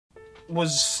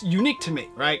was unique to me,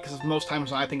 right? Because most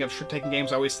times when I think of trick-taking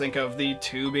games, I always think of the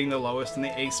 2 being the lowest and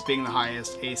the ace being the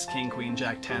highest, ace, king, queen,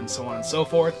 jack, 10, so on and so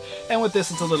forth. And with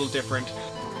this, it's a little different.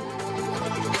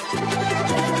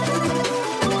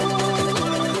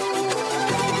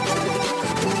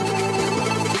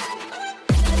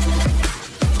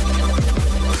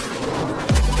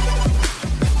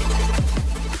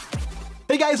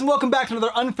 Hey guys, and welcome back to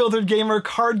another Unfiltered Gamer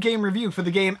card game review for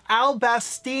the game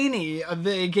Albastini,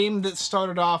 the game that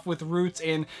started off with roots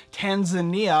in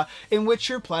Tanzania, in which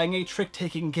you're playing a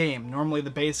trick-taking game. Normally the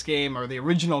base game, or the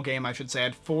original game I should say,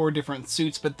 had 4 different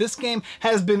suits, but this game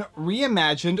has been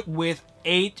reimagined with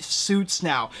 8 suits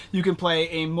now. You can play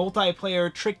a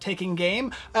multiplayer trick-taking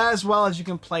game, as well as you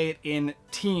can play it in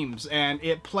teams, and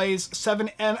it plays 7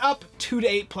 and up, 2 to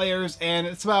 8 players, and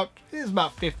it's about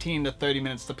 15 to 30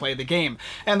 minutes to play the game.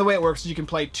 And the way it works is you can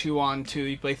play 2 on 2,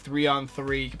 you can play 3 on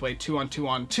 3, you can play 2 on 2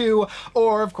 on 2,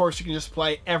 or of course you can just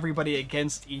play everybody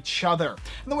against each other.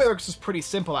 And the way it works is pretty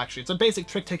simple actually. It's a basic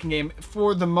trick-taking game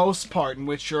for the most part, in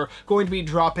which you're going to be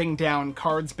dropping down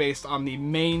cards based on the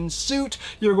main suit.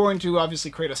 You're going to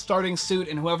obviously create a starting suit,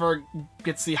 and whoever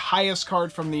gets the highest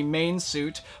card from the main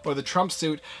suit, or the trump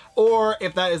suit, or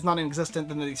if that is non-existent,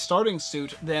 then the starting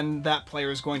suit, then that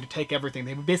player is going to take everything.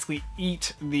 They basically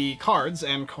eat the cards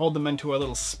and hold them into a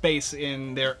little space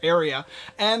in their area,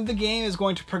 and the game is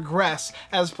going to progress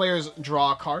as players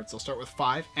draw cards. They'll start with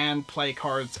 5 and play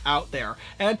cards out there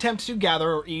and attempt to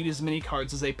gather or eat as many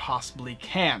cards as they possibly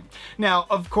can. Now,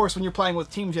 of course, when you're playing with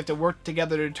teams, you have to work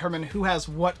together to determine who has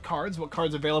what cards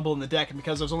available in the deck, and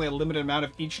because there's only a limited amount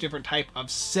of each different type of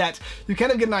set, you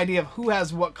kind of get an idea of who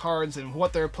has what cards and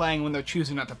what they're playing when they're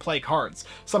choosing not to play cards.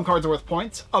 Some cards are worth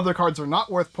points, other cards are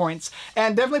not worth points,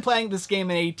 and definitely playing this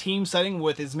game in a team setting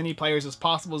with as many players as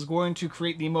possible is going to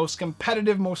create the most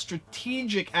competitive, most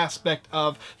strategic aspect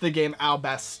of the game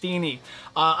Albastini.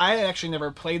 I actually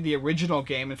never played the original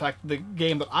game. In fact, the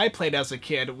game that I played as a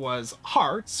kid was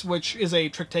Hearts, which is a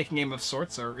trick-taking game of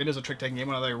sorts, or it is a trick-taking game,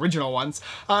 one of the original ones.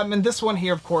 And this one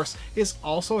here, of course, is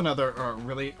also another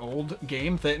really old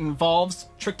game that involves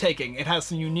trick-taking. It has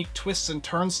some unique twists and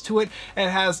turns to it. It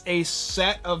has a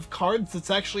set of cards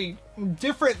that's actually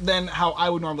different than how I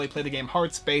would normally play the game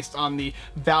Hearts, based on the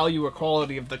value or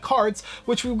quality of the cards,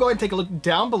 which we'll go ahead and take a look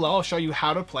down below. I'll show you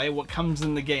how to play, what comes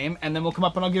in the game, and then we'll come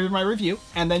up and I'll give you my review.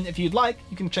 And then if you'd like,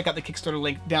 you can check out the Kickstarter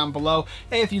link down below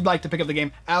if you'd like to pick up the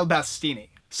game Albastini.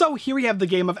 So here we have the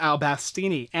game of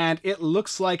Albastini, and it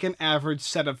looks like an average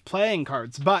set of playing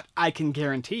cards, but I can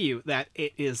guarantee you that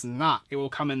it is not. It will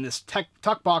come in this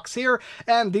tuck box here,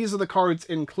 and these are the cards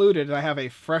included. I have a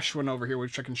fresh one over here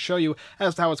which I can show you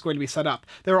as to how it's going to be set up.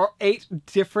 There are 8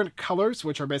 different colors,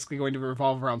 which are basically going to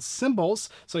revolve around symbols.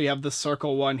 So you have the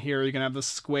circle one here, you're going to have the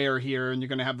square here, and you're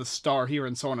going to have the star here,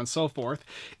 and so on and so forth.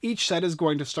 Each set is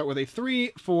going to start with a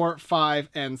 3, 4, 5,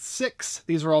 and 6.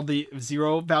 These are all the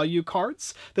 0 value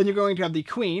cards. Then you're going to have the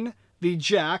queen, the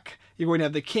jack, you're going to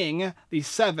have the king, the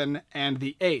 7, and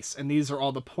the ace, and these are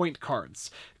all the point cards.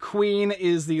 Queen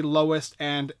is the lowest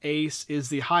and ace is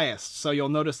the highest, so you'll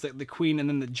notice that the queen and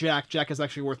then the jack is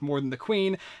actually worth more than the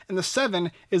queen, and the 7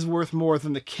 is worth more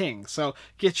than the king. So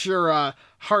get your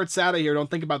hearts out of here, don't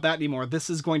think about that anymore. This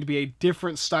is going to be a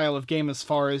different style of game as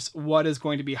far as what is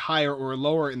going to be higher or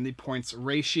lower in the points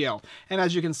ratio. And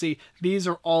as you can see, these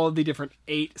are all of the different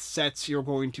 8 sets you're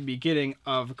going to be getting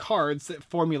of cards that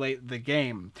formulate the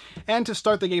game. And to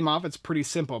start the game off, it's pretty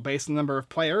simple. Based on the number of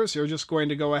players, you're just going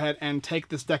to go ahead and take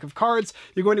this deck of cards,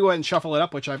 you're going to go ahead and shuffle it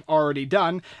up, which I've already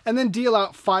done, and then deal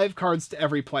out 5 cards to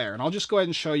every player. And I'll just go ahead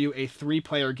and show you a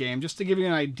 3-player game just to give you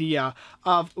an idea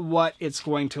of what it's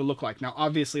going to look like. Now,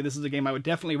 obviously, this is a game I would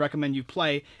definitely recommend you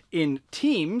play in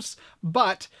teams,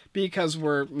 but because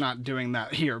we're not doing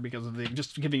that here, because of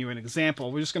just giving you an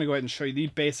example, we're just going to go ahead and show you the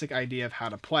basic idea of how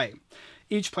to play.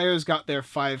 Each player's got their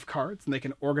 5 cards, and they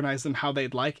can organize them how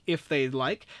they'd like, if they'd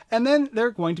like, and then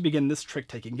they're going to begin this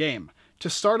trick-taking game. To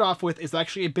start off with is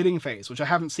actually a bidding phase, which I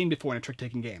haven't seen before in a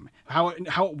trick-taking game. How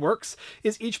it works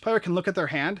is each player can look at their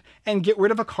hand and get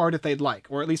rid of a card if they'd like,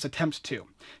 or at least attempt to.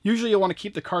 Usually you'll want to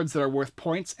keep the cards that are worth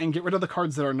points and get rid of the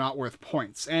cards that are not worth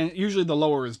points, and usually the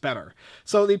lower is better.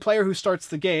 So the player who starts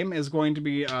the game is going to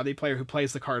be the player who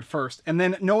plays the card first, and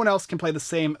then no one else can play the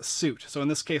same suit. So in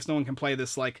this case, no one can play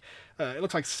this, like, it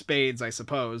looks like spades, I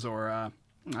suppose, or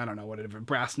I don't know what it is,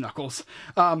 brass knuckles.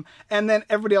 And then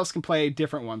everybody else can play a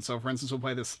different one. So for instance, we'll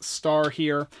play this star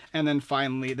here, and then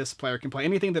finally this player can play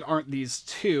anything that aren't these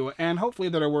 2, and hopefully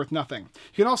that are worth nothing.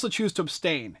 You can also choose to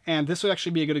abstain, and this would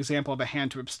actually be a good example of a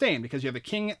hand to abstain, because you have a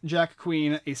king, jack,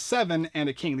 queen, a 7, and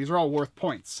a king. These are all worth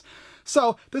points.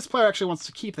 So this player actually wants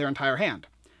to keep their entire hand.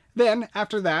 Then,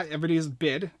 after that, everybody's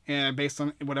bid, based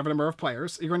on whatever number of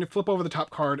players, you're going to flip over the top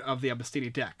card of the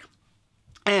Albastini deck.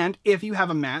 And if you have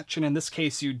a match, and in this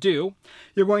case you do,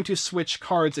 you're going to switch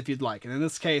cards if you'd like. And in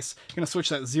this case, you're going to switch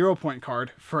that 0-point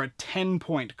card for a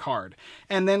 10-point card.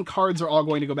 And then cards are all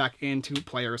going to go back into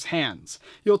players' hands.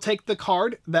 You'll take the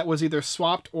card that was either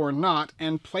swapped or not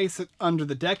and place it under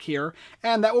the deck here,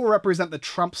 and that will represent the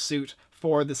trump suit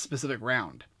for this specific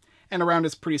round. And a round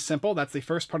is pretty simple. That's the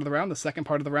first part of the round. The second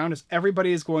part of the round is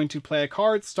everybody is going to play a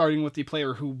card, starting with the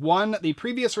player who won the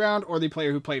previous round or the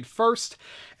player who played first.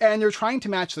 And you're trying to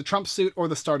match the trump suit or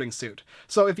the starting suit.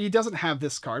 So if he doesn't have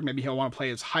this card, maybe he'll want to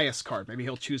play his highest card. Maybe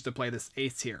he'll choose to play this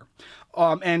ace here.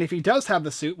 And if he does have the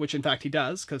suit, which in fact he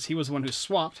does, because he was the one who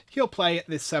swapped, he'll play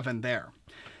the 7 there.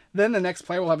 Then the next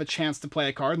player will have a chance to play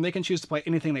a card, and they can choose to play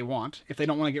anything they want. If they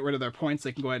don't want to get rid of their points,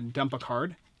 they can go ahead and dump a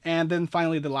card. And then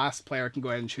finally the last player can go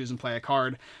ahead and choose and play a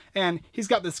card. And he's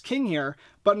got this king here,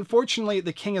 but unfortunately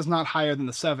the king is not higher than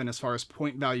the 7 as far as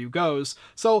point value goes,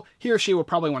 so he or she will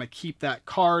probably want to keep that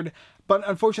card. But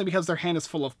unfortunately, because their hand is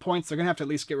full of points, they're going to have to at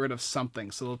least get rid of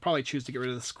something, so they'll probably choose to get rid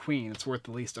of this queen. It's worth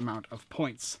the least amount of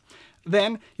points.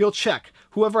 Then you'll check.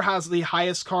 Whoever has the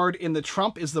highest card in the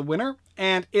trump is the winner,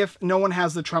 and if no one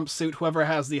has the trump suit, whoever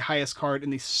has the highest card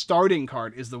in the starting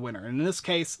card is the winner. And in this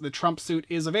case, the trump suit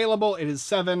is available. It is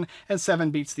 7, and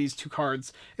 7 beats these 2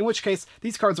 cards, in which case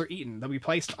these cards are eaten. They'll be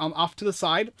placed off to the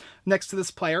side next to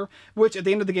this player, which at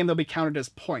the end of the game they'll be counted as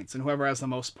points, and whoever has the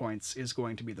most points is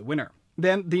going to be the winner.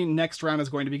 Then the next round is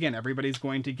going to begin. Everybody's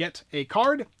going to get a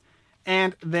card,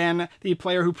 and then the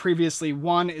player who previously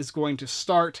won is going to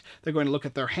start. They're going to look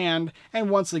at their hand, and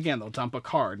once again they'll dump a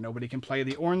card. Nobody can play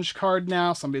the orange card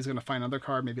now. Somebody's going to find another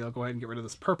card. Maybe they'll go ahead and get rid of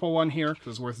this purple one here because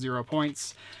it's worth 0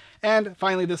 points. And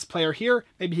finally this player here,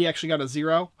 maybe he actually got a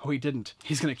 0. Oh, he didn't.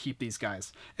 He's going to keep these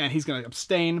guys, and he's going to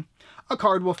abstain. A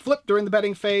card will flip during the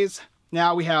betting phase.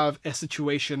 Now we have a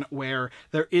situation where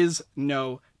there is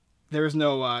no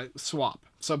swap.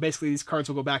 So basically these cards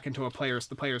will go back into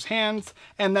the player's hands,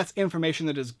 and that's information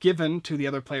that is given to the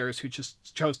other players who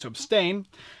just chose to abstain.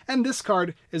 And this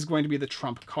card is going to be the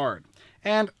trump card.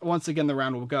 And once again the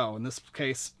round will go. In this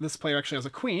case, this player actually has a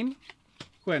queen.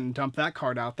 Go ahead and dump that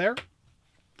card out there.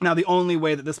 Now the only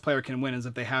way that this player can win is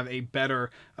if they have a better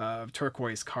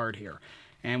turquoise card here,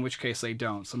 in which case they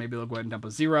don't. So maybe they'll go ahead and dump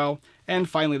a 0. And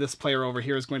finally this player over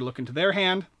here is going to look into their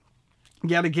hand.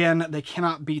 Yet again, they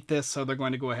cannot beat this, so they're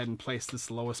going to go ahead and place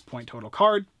this lowest point total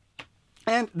card.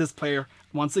 And this player,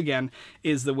 once again,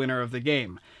 is the winner of the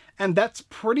game. And that's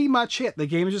pretty much it. The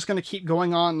game is just going to keep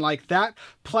going on like that,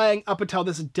 playing up until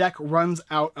this deck runs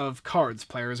out of cards.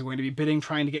 Players are going to be bidding,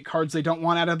 trying to get cards they don't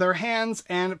want out of their hands,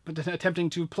 and attempting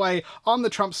to play on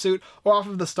the trump suit or off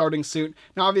of the starting suit.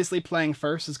 Now, obviously, playing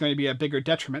first is going to be a bigger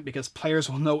detriment because players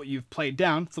will know what you've played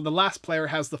down, so the last player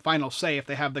has the final say if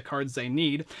they have the cards they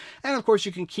need. And of course,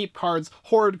 you can keep cards,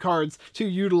 hoard cards, to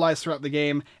utilize throughout the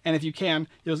game, and if you can,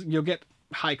 you'll get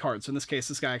high cards. So in this case,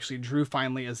 this guy actually drew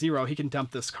finally a 0. He can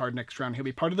dump this card next round. He'll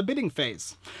be part of the bidding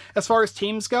phase. As far as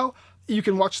teams go, you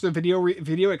can watch the video.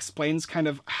 Video explains kind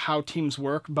of how teams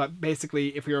work, but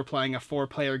basically if we were playing a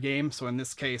 4-player game, so in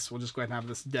this case, we'll just go ahead and have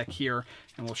this deck here,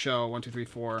 and we'll show 1, 2, 3,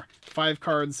 4, 5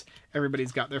 cards.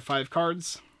 Everybody's got their 5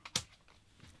 cards.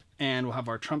 And we'll have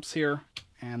our trumps here,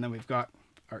 and then we've got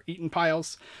our eaten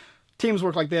piles. Teams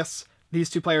work like this. These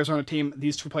 2 players are on a team,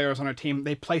 these 2 players on a team.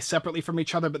 They play separately from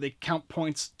each other, but they count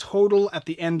points total at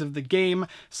the end of the game.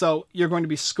 So you're going to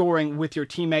be scoring with your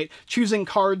teammate, choosing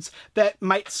cards that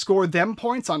might score them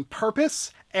points on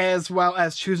purpose, as well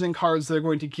as choosing cards that are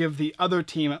going to give the other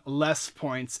team less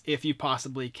points if you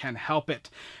possibly can help it.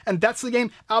 And that's the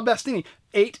game Albastini.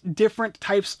 8 different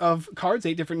types of cards,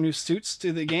 8 different new suits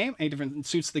to the game, 8 different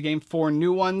suits to the game, 4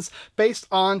 new ones, based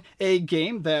on a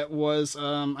game that was,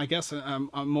 I guess, a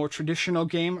more traditional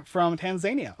game from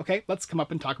Tanzania. Okay, let's come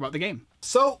up and talk about the game.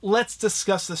 So let's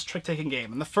discuss this trick-taking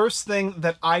game. And the first thing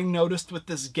that I noticed with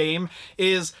this game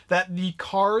is that the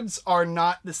cards are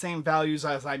not the same values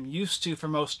as I'm used to for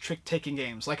most trick-taking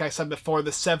games. Like I said before,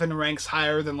 the 7 ranks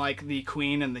higher than like the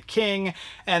queen and the king,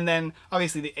 and then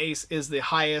obviously the ace is the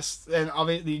highest, and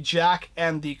obviously the jack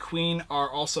and the queen are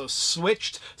also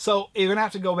switched. So you're gonna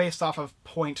have to go based off of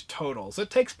point totals.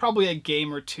 It takes probably a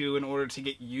game or 2 in order to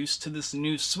get used to this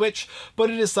new switch,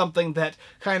 but it is something that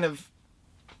kind of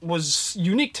was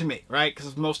unique to me, right?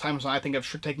 Because most times when I think of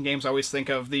trick-taking games, I always think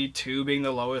of the 2 being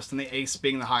the lowest and the ace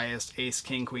being the highest, ace,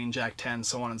 king, queen, jack, 10,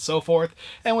 so on and so forth.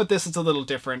 And with this, it's a little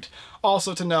different.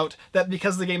 Also to note that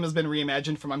because the game has been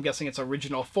reimagined from, I'm guessing, its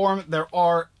original form, there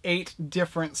are 8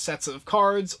 different sets of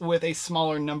cards with a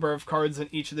smaller number of cards in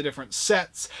each of the different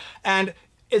sets. And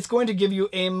it's going to give you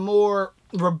a more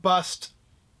robust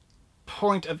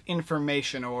point of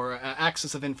information or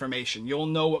access of information. You'll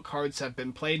know what cards have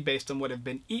been played based on what have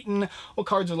been eaten, what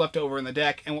cards are left over in the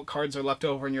deck, and what cards are left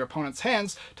over in your opponent's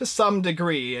hands to some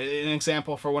degree. An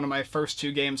example for one of my first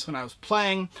 2 games when I was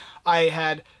playing, I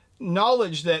had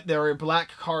knowledge that there were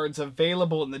black cards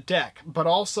available in the deck, but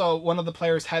also one of the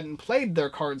players hadn't played their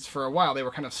cards for a while. They were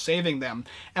kind of saving them.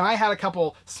 And I had a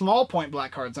couple small point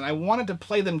black cards, and I wanted to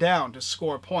play them down to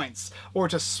score points or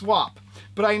to swap.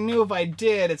 But I knew if I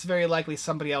did, it's very likely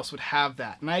somebody else would have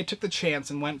that. And I took the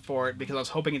chance and went for it because I was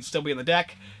hoping it'd still be in the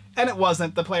deck. And it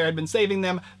wasn't. The player had been saving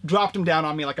them, dropped them down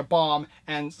on me like a bomb,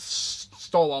 and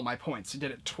stole all my points. He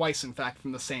did it twice, in fact,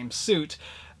 from the same suit.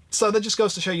 So that just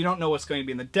goes to show you don't know what's going to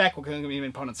be in the deck, what's going to be in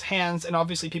opponent's hands, and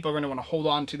obviously people are going to want to hold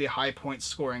on to the high point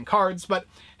scoring cards, but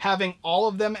having all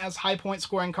of them as high point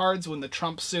scoring cards when the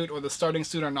trump suit or the starting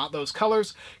suit are not those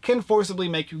colors can forcibly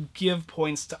make you give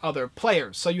points to other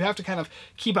players. So you have to kind of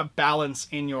keep a balance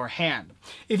in your hand.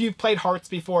 If you've played Hearts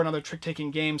before and other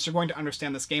trick-taking games, you're going to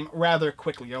understand this game rather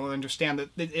quickly. You'll understand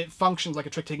that it functions like a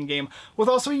trick-taking game with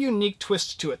also a unique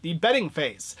twist to it, the betting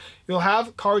phase. You'll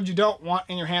have cards you don't want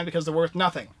in your hand because they're worth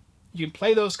nothing. You can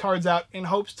play those cards out in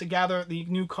hopes to gather the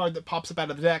new card that pops up out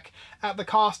of the deck at the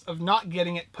cost of not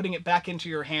getting it, putting it back into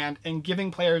your hand, and giving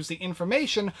players the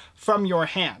information from your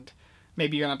hand.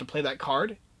 Maybe you're going to have to play that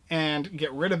card and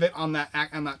get rid of it on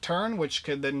that turn, which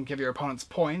could then give your opponents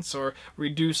points or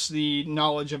reduce the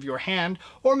knowledge of your hand,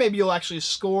 or maybe you'll actually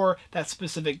score that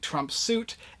specific trump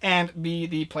suit and be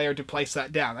the player to place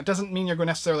that down. That doesn't mean you're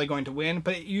necessarily going to win,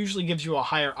 but it usually gives you a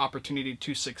higher opportunity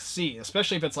to succeed,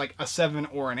 especially if it's like a 7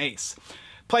 or an ace.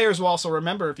 Players will also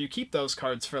remember if you keep those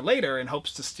cards for later in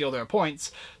hopes to steal their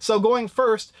points. So going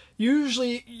first,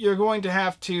 usually you're going to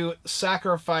have to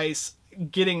sacrifice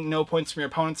getting no points from your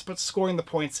opponents, but scoring the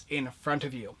points in front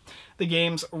of you. The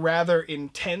game's rather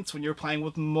intense when you're playing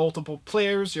with multiple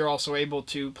players. You're also able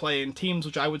to play in teams,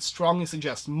 which I would strongly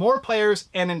suggest. More players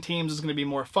and in teams is going to be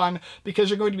more fun because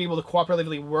you're going to be able to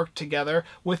cooperatively work together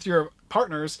with your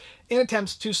partners in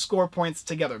attempts to score points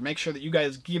together. Make sure that you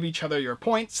guys give each other your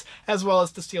points as well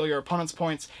as to steal your opponent's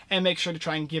points, and make sure to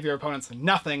try and give your opponents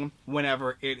nothing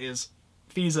whenever it is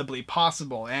feasibly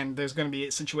possible, and there's going to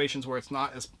be situations where it's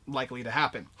not as likely to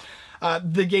happen.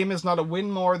 The game is not a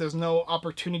win more. There's no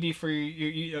opportunity for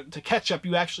you to catch up.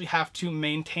 You actually have to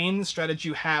maintain the strategy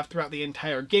you have throughout the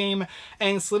entire game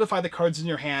and solidify the cards in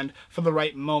your hand for the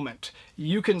right moment.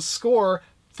 You can score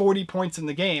 40 points in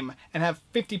the game and have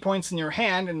 50 points in your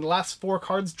hand, and the last 4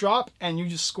 cards drop and you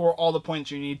just score all the points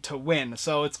you need to win.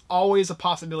 So it's always a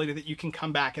possibility that you can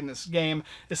come back in this game,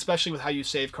 especially with how you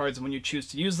save cards and when you choose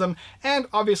to use them, and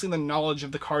obviously the knowledge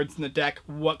of the cards in the deck,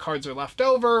 what cards are left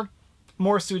over.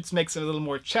 More suits makes it a little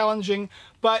more challenging,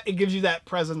 but it gives you that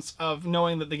presence of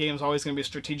knowing that the game is always going to be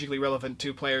strategically relevant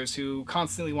to players who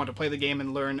constantly want to play the game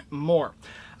and learn more.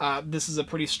 This is a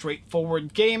pretty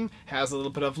straightforward game, has a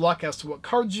little bit of luck as to what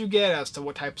cards you get, as to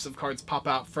what types of cards pop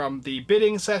out from the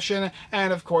bidding session,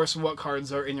 and of course what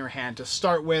cards are in your hand to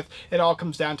start with. It all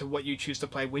comes down to what you choose to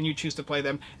play, when you choose to play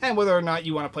them, and whether or not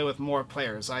you want to play with more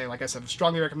players. Like I said,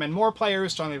 strongly recommend more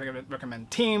players, strongly recommend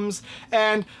teams,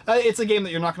 and it's a game that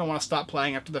you're not going to want to stop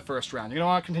playing after the first round. You're going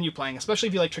to want to continue playing, especially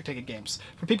if you like trick-taking games.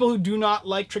 For people who do not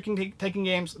like trick-taking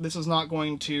games, this is not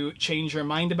going to change your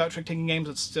mind about trick-taking games.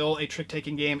 It's still a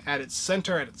trick-taking game at its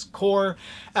center, at its core.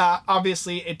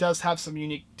 Obviously, it does have some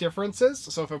unique differences.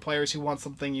 So for players who want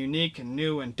something unique and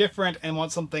new and different and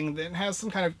want something that has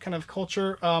some kind of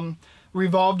culture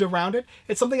revolved around it,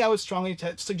 it's something I would strongly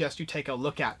suggest you take a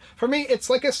look at. For me, it's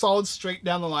like a solid straight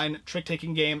down the line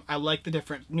trick-taking game. I like the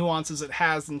different nuances it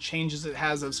has and changes it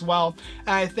has as well.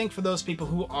 And I think for those people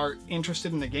who are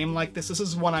interested in a game like this, this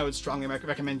is one I would strongly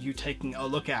recommend you taking a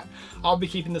look at. I'll be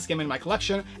keeping this game in my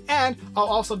collection, and I'll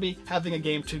also be having a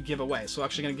game to give away. So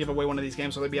actually going to give away one of these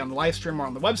games, whether it be on the live stream or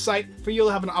on the website, for you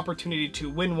to have an opportunity to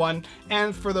win one.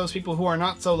 And for those people who are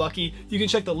not so lucky, you can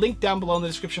check the link down below in the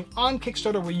description on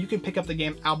Kickstarter where you can pick up the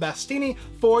game Albastini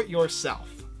for yourself.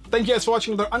 Thank you guys for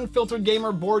watching another Unfiltered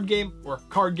Gamer board game or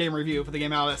card game review for the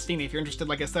game Albastini. If you're interested,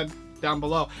 like I said, down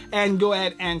below. And go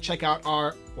ahead and check out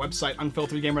our website,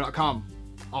 unfilteredgamer.com.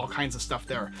 All kinds of stuff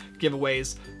there.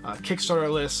 Giveaways,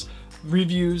 Kickstarter lists,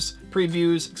 reviews,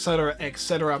 previews, etc.,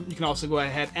 etc. You can also go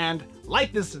ahead and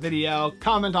like this video,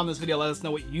 comment on this video, let us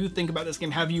know what you think about this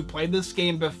game. Have you played this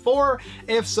game before?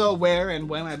 If so, where and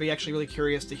when? I'd be actually really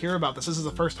curious to hear about this. This is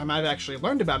the first time I've actually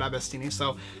learned about Albastini,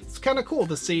 so it's kind of cool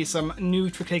to see some new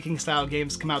trick-taking style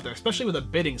games come out there, especially with a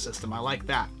bidding system. I like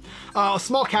that. A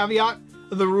small caveat,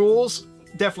 the rules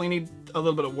definitely need a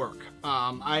little bit of work.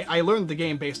 I learned the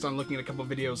game based on looking at a couple of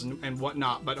videos and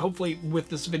whatnot, but hopefully with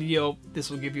this video, this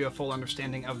will give you a full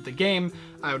understanding of the game.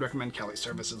 I would recommend Kelly's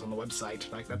services on the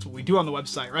website. Like, that's what we do on the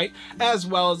website, right? As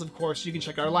well as, of course, you can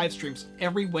check our live streams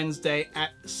every Wednesday at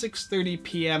 6:30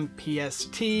 p.m.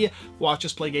 PST. Watch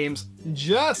us play games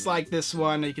just like this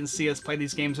one. You can see us play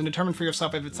these games and determine for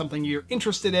yourself if it's something you're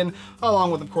interested in,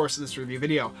 along with, of course, this review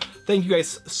video. Thank you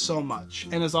guys so much.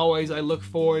 And as always, I look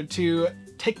forward to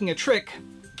taking a trick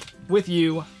with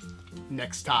you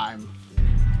next time.